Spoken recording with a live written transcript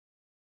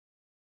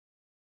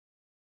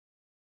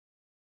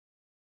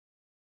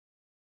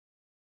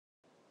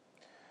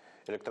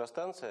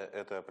Электростанция –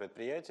 это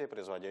предприятие,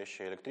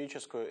 производящее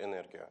электрическую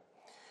энергию.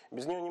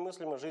 Без нее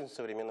немыслима жизнь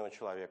современного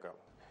человека.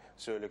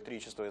 Все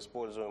электричество,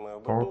 используемое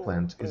в Power быту,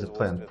 plant is a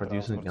plant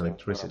producing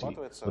electricity.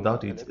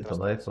 Without it, the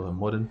life of a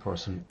modern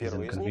person is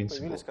Первые из них inconceivable.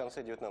 появились в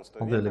конце XIX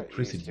All the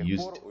века, и с electricity тех пор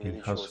used in увеличилось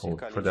их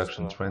household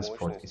production количество,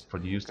 transport is мощность,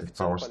 produced at коэффициент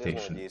power полезного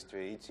station.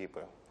 действия и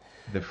типы.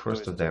 The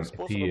first of them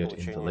appeared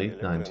in the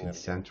late 19th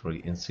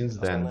century, and since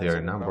then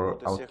their number,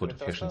 output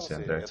efficiency,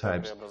 and their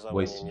types,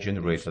 ways to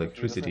generate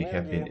electricity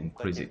have been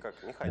increasing.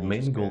 The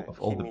main goal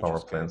of all the power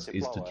plants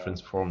is to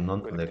transform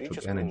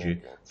non-electric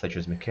energy, such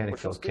as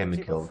mechanical,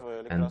 chemical,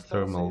 and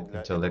thermal,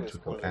 into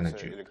electrical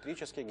energy.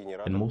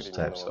 In most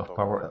types of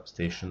power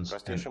stations,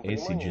 an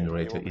AC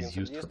generator is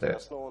used for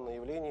that.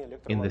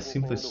 In the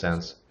simplest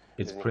sense,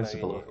 its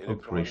principle of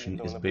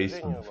operation is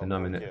based on the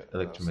phenomenon of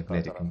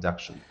electromagnetic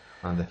induction,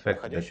 and the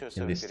fact that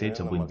in the state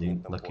of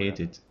winding,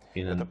 located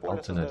in an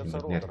alternating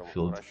magnetic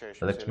field,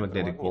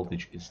 electromagnetic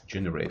voltage is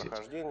generated.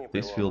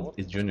 This field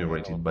is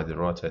generated by the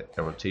rotor,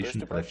 a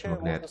rotation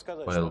electromagnet,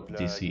 while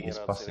DC is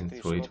passing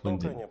through it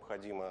winding.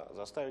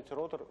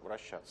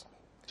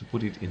 To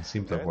put it in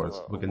simpler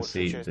words, we can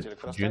say that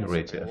for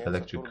generator of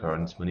electric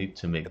currents we need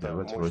to make the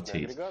rotor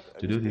rotate.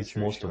 To do this,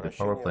 most of the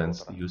power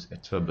plants use a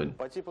turbine.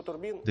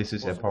 This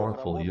is a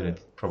powerful unit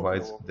that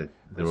provides the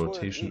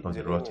rotation of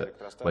the rotor.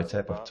 By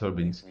type of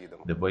turbines,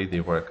 the way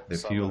they work, the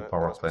fuel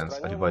power plants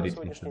are divided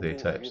into their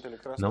types.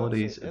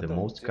 Nowadays, the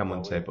most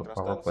common type of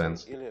power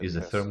plants is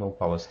a thermal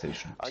power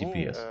station,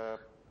 TPS.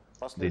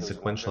 They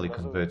sequentially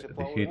convert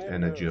the heat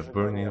energy of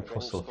burning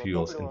fossil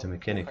fuels into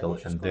mechanical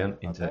and then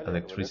into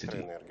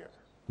electricity.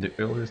 The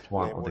earliest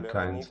one of the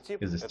kind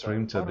is the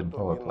steam turbine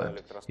power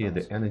plant. Here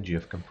the energy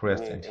of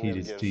compressed and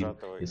heated steam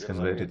is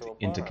converted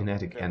into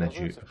kinetic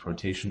energy of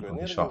rotation of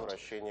the shaft.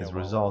 As a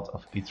result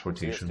of its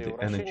rotation, the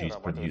energy is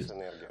produced.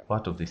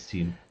 Part of the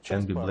steam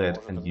can be bled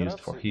and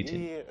used for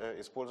heating.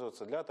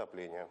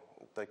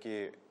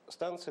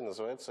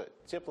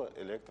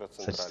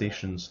 Such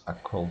stations are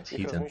called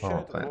heat and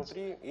power plants.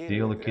 They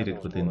are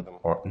located within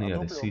or near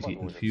the city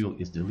and fuel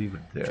is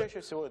delivered there.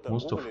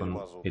 Most often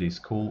it is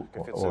coal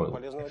or oil.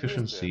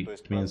 Efficiency,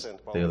 it means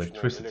the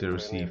electricity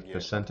received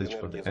percentage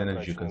of the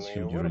energy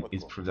consumed during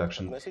its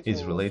production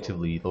is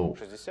relatively low,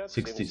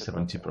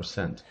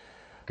 60–70%.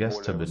 Gas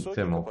turbine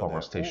thermal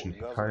power stations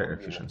have higher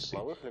efficiency,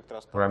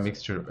 where a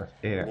mixture of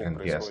air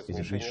and gas is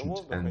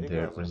ignitioned and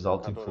the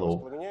resulting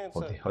flow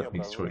of the hot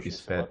mixture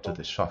is fed to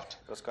the shaft.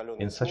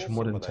 In such a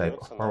modern type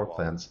of power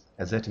plants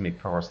as atomic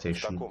power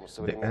station,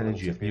 the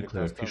energy of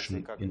nuclear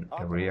fission in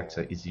a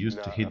reactor is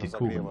used to heat the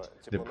coolant.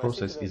 The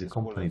process is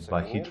accompanied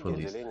by heat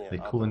release. The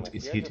coolant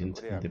is heated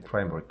in the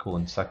primary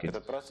coolant socket,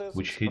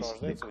 which heats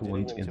the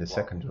coolant in the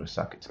secondary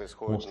socket,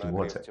 mostly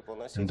water,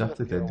 and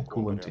after that the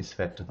coolant is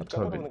fed to the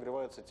turbine.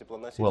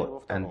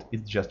 Well, and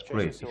it's just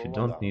great if you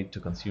don't need to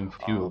consume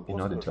fuel in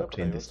order to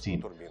obtain the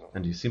steam,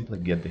 and you simply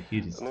get the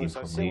heated steam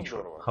from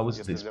nature. How is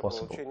this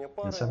possible?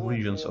 In some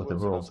regions of the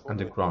world,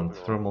 underground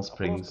thermal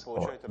springs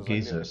or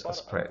geysers are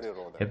spread.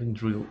 Having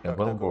drilled a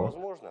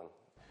wellbore,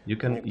 you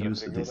can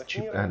use this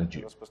cheap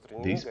energy.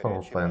 These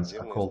power plants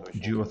are called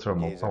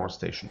geothermal power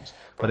stations,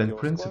 but in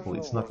principle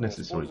it's not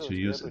necessary to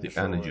use the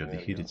energy of the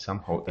heated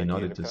somehow in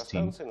order to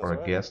steam or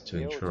a gas to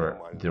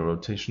ensure the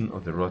rotation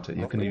of the rotor.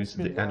 You can use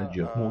the energy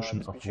of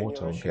motion of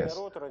water or gas.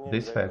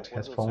 This fact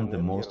has found the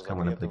most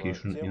common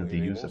application in the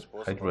use of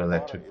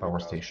hydroelectric power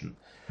station.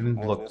 Having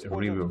blocked a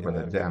river with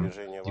a dam,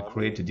 you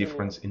create a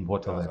difference in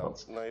water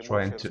levels.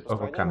 Trying to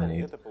overcome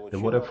it, the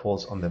water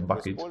falls on the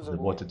bucket of the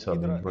water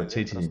turbine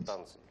rotating it.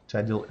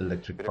 Tidal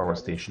electric power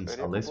stations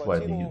are less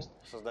widely used.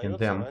 In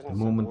them, the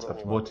movement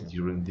of water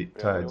during the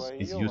tides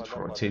is used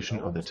for rotation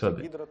of the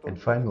turbine.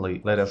 And finally,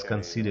 let us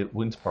consider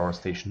wind power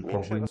station or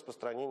wind.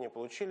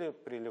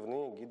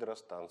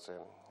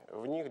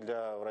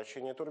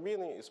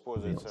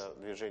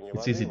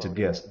 It's easy to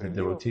guess that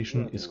the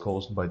rotation is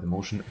caused by the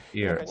motion of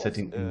air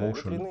setting in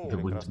motion the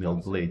windmill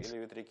blades.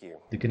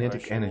 The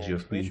kinetic energy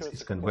of winds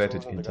is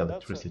converted into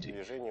electricity.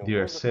 They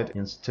are set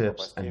in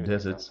steppes and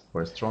deserts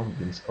where strong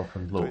winds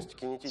often blow.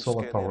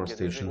 Solar power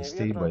stations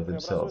stay by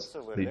themselves.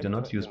 They do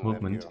not use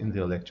movement in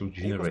the electric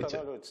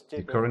generator.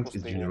 The current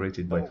is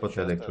generated by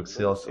photoelectric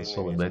cells or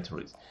solar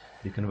batteries.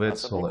 They convert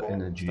solar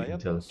energy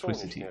into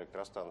electricity.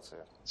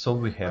 So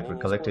we have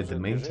recollected the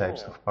main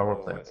types of power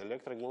plants.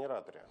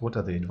 What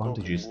are the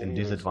advantages and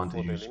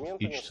disadvantages of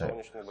each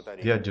type?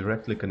 They are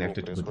directly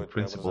connected with the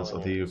principles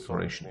of their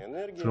operation.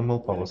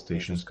 Thermal power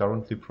stations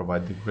currently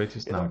provide the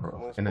greatest number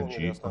of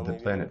energy on the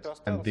planet,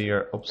 and they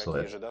are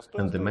obsolete,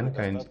 and the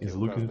mankind is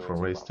looking for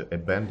ways to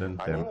abandon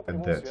them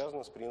and that.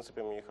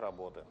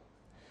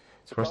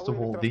 First of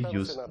all, they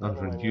use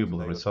non-renewable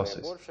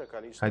resources,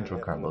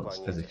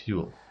 hydrocarbons as a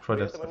fuel,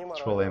 products of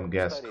petroleum,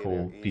 gas,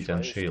 coal, peat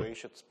and shale.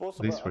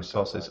 These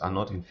resources are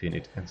not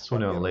infinite, and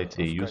sooner or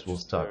later use will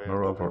start.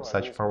 Moreover,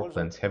 such power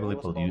plants heavily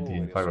pollute the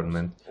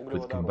environment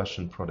with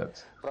combustion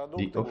products.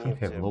 They often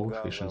have low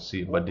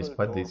efficiency, but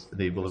despite this,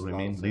 they will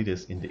remain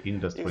leaders in the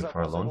industry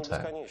for a long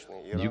time.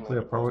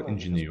 Nuclear power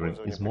engineering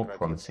is more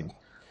promising.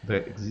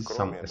 There exist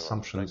some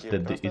assumptions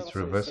that the its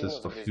reverses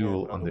of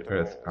fuel on the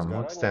Earth are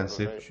more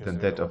extensive than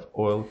that of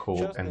oil,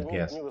 coal, and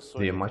gas.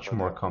 They are much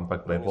more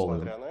compact by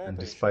volume, and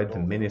despite the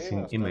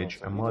menacing image,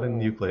 a modern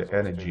nuclear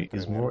energy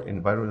is more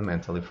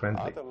environmentally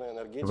friendly.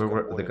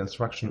 However, the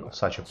construction of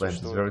such a plant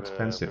is very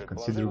expensive,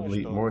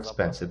 considerably more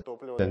expensive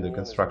than the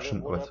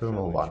construction of a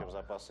thermal one.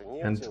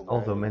 And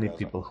although many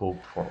people hope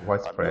for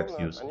widespread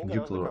use of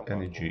nuclear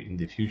energy in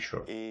the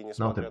future,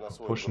 now the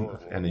proportion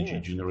of energy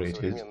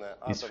generated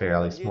is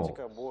fairly small.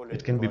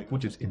 It can be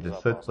put in the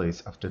third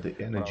place after the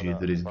energy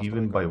that is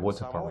given by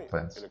water power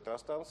plants.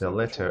 The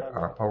latter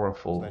are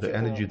powerful, the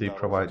energy they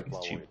provide is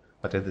cheap,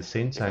 but at the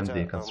same time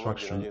their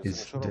construction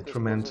is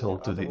detrimental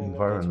to the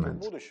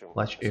environment.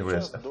 Large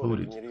areas are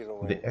flooded,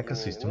 and the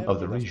ecosystem of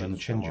the region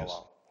changes.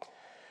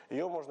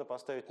 Ее можно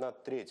поставить на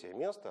третье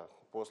место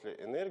после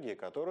энергии,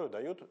 которую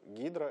дают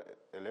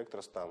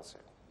гидроэлектростанции.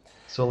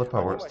 Solar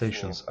power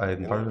stations are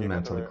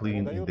environmentally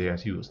clean in their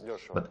use,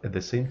 but at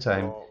the same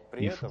time,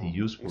 if the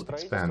use will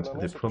expand,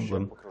 the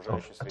problem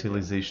of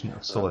utilization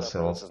of solar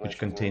cells, which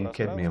contain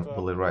cadmium,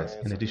 will arise.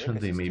 In addition,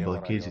 they may be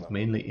located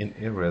mainly in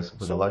areas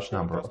with a large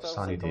number of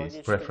sunny days,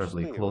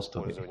 preferably close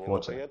to the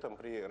equator.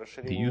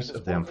 The use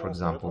of them, for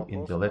example,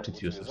 in the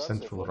latitudes of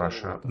central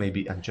Russia, may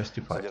be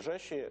unjustified.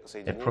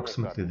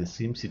 Approximately the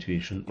same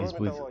situation is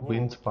with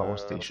wind power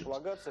stations.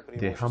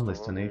 They are harmless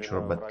to nature,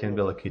 but can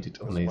be located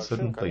only in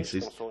certain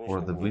places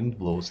where the wind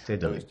blows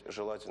steadily.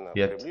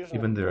 Yet,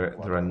 even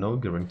there are no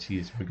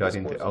guarantees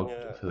regarding the output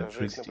of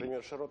electricity.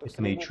 It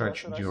may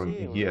charge during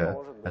a year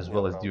as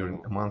well as during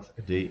a month,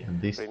 a day,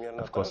 and this,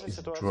 of course, is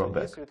a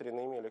drawback.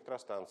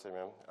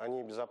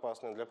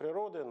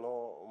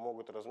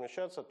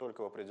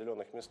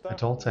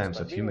 At all times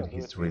of human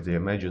history, the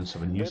emergence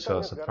of a new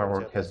source of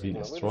power has been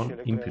a strong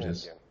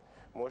impetus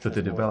to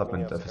the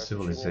development of a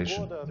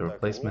civilization. The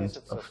replacement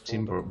of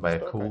timber by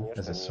coal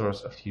as a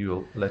source of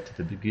fuel led to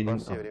the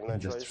beginning of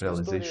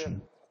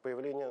industrialization.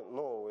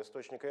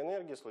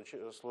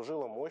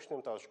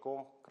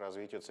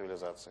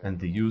 And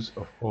the use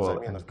of oil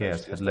and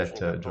gas had led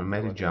to a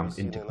dramatic jump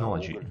in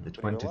technology in the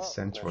 20th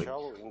century.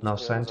 Now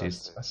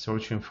scientists are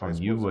searching for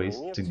new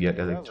ways to get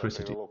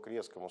electricity.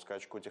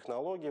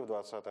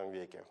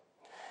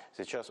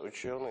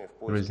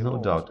 There is no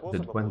doubt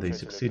that when they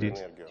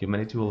succeeded,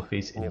 humanity will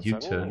face a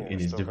U-turn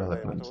in its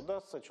development.